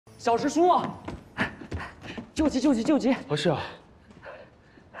小师叔，救急救急救急！何事啊？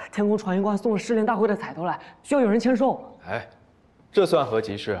天宫传音观送了试炼大会的彩头来，需要有人签收。哎，这算何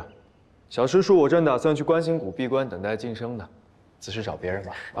急事啊？小师叔，我正打算去观星谷闭关等待晋升呢，此事找别人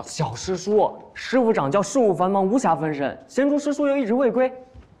吧。啊，小师叔，师傅掌教事务繁忙，无暇分身，贤主师叔又一直未归，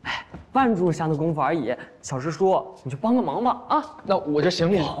哎，半炷香的功夫而已。小师叔，你就帮个忙吧！啊，那我这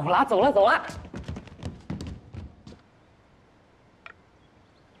行李……走了走了走了。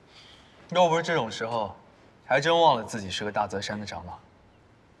 要不是这种时候，还真忘了自己是个大泽山的长老。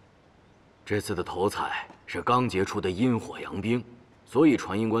这次的头彩是刚结出的阴火阳冰，所以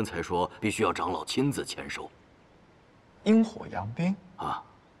传音官才说必须要长老亲自签收。阴火阳冰啊，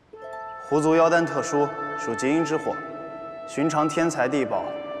狐族妖丹特殊，属结阴之火，寻常天材地宝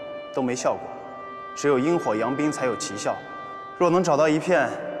都没效果，只有阴火阳冰才有奇效。若能找到一片，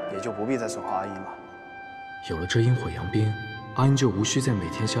也就不必再损耗阿音了。有了这阴火阳冰。 阿英就无需再每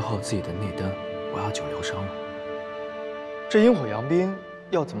天消耗自己的内丹589疗伤了。这阴火阳冰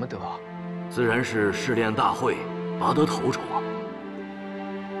要怎么得啊？自然是试炼大会拔得头筹啊！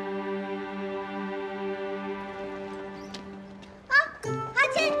阿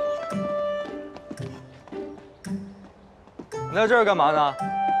青，你在这儿干嘛呢？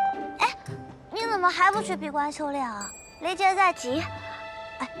哎，你怎么还不去闭关修炼啊？雷劫在即。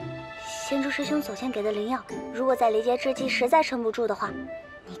哎。 仙珠师兄走前给的灵药，如果在雷劫之际实在撑不住的话，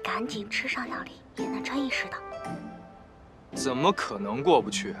你赶紧吃上药力，也能撑一时的。怎么可能过不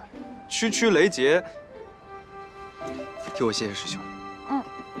去？区区雷劫，替我谢谢师兄。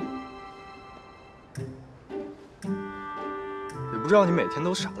也不知道你每天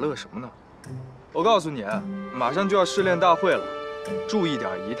都傻乐什么呢？我告诉你，马上就要试炼大会了，注意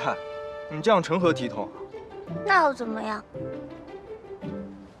点仪态。你这样成何体统啊？那又怎么样？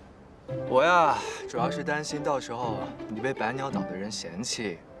 我呀，主要是担心到时候你被百鸟岛的人嫌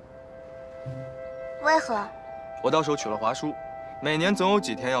弃。为何？我到手取了华书，每年总有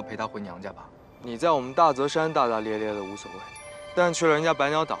几天要陪她回娘家吧。你在我们大泽山大大咧咧的无所谓，但去了人家百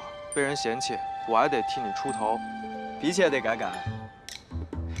鸟岛被人嫌弃，我还得替你出头，脾气也得改改。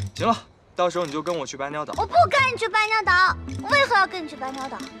行了，到时候你就跟我去百鸟岛。我不跟你去百鸟岛，为何要跟你去百鸟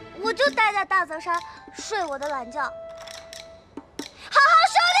岛？我就待在大泽山睡我的懒觉，好好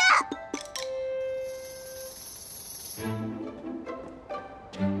修炼。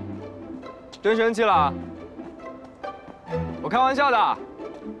 真生气了？我开玩笑的。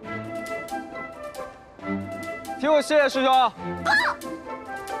替我谢谢师兄。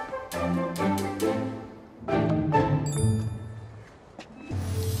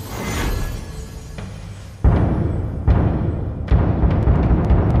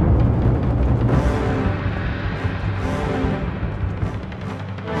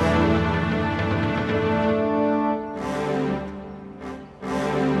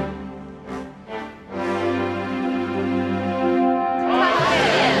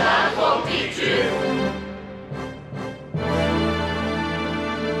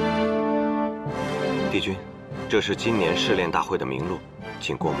帝君，这是今年试炼大会的名录，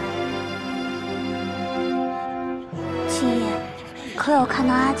请过目。青爷，可有看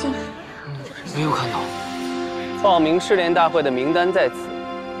到阿静？没有看到。报名试炼大会的名单在此，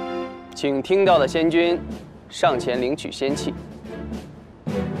请听到的仙君上前领取仙器。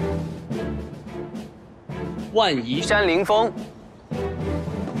万夷山凌风。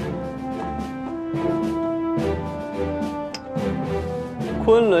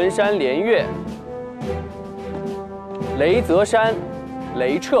 昆仑山连月，雷泽山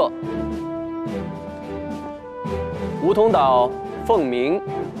雷彻，梧桐岛凤鸣，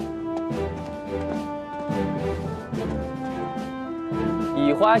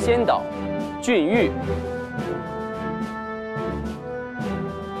以花仙岛俊玉，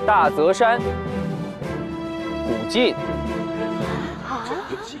大泽山古晋。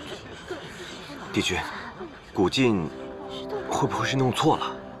帝君，古晋。 会不会是弄错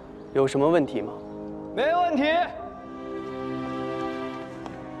了？有什么问题吗？没问题，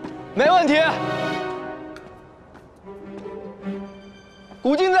没问题。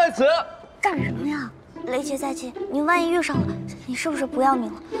古镜在此。干什么呀？雷劫在即，你万一遇上了，你是不是不要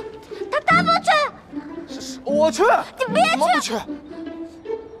命了？他不去，我去。你别去。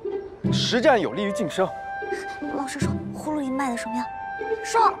实战有利于晋升。老实说，葫芦里卖的什么药？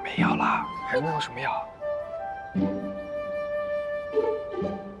说。没药了，还能有什么药？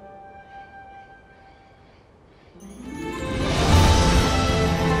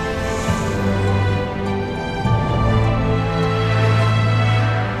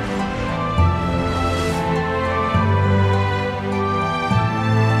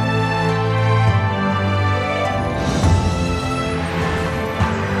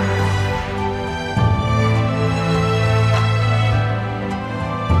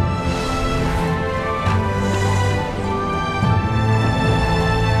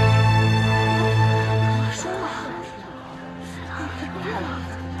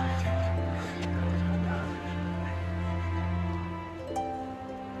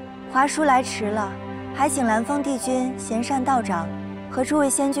华叔来迟了，还请蓝风帝君贤善道长和诸位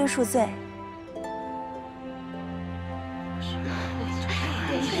仙君恕罪。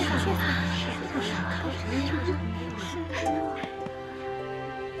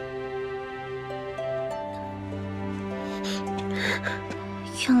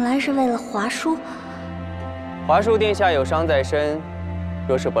原来是为了华叔。华叔殿下有伤在身，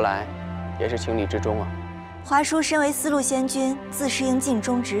若是不来，也是情理之中啊。华叔身为丝路仙君，自是应尽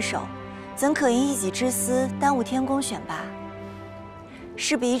忠职守，怎可因一己之私耽误天宫选拔？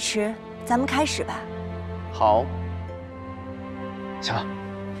事不宜迟，咱们开始吧。好。行了，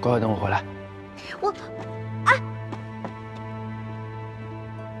乖乖等我回来。我，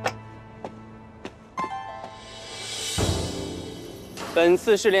本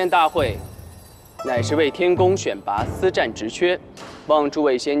次试炼大会，乃是为天宫选拔司战职缺，望诸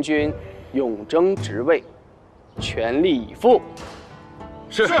位仙君勇争职位，全力以赴。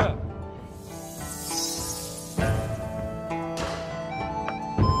是。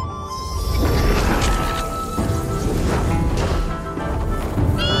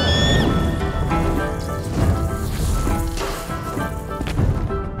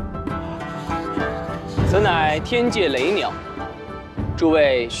此乃天界雷鸟。诸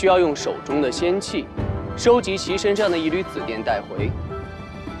位需要用手中的仙器，收集其身上的一缕紫电带回。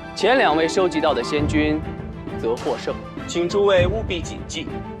前2位收集到的仙君，则获胜。请诸位务必谨记。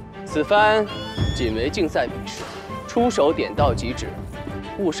此番仅为竞赛比试，出手点到即止，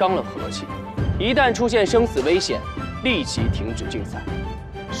误伤了和气。一旦出现生死危险，立即停止竞赛。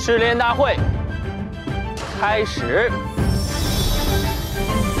试炼大会开始。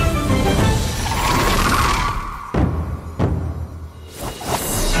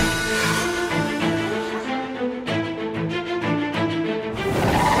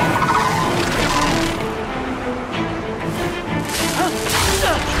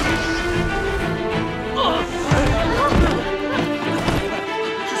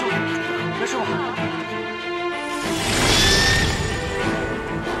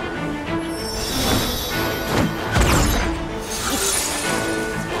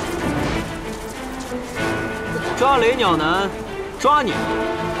抓雷鸟难，抓你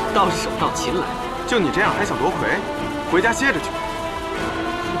倒是手到擒来。就你这样还想夺魁？回家歇着去。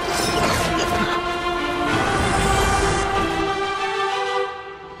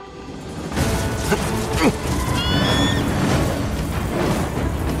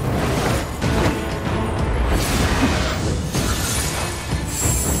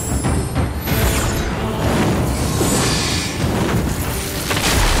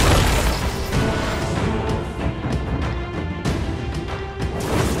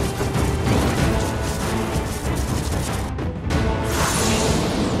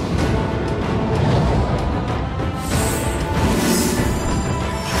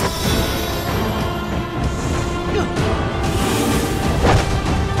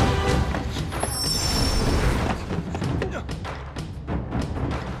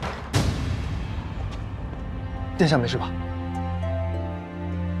殿下没事吧？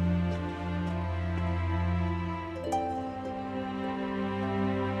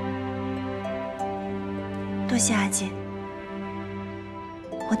多谢阿金，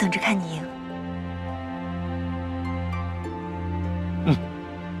我等着看你赢。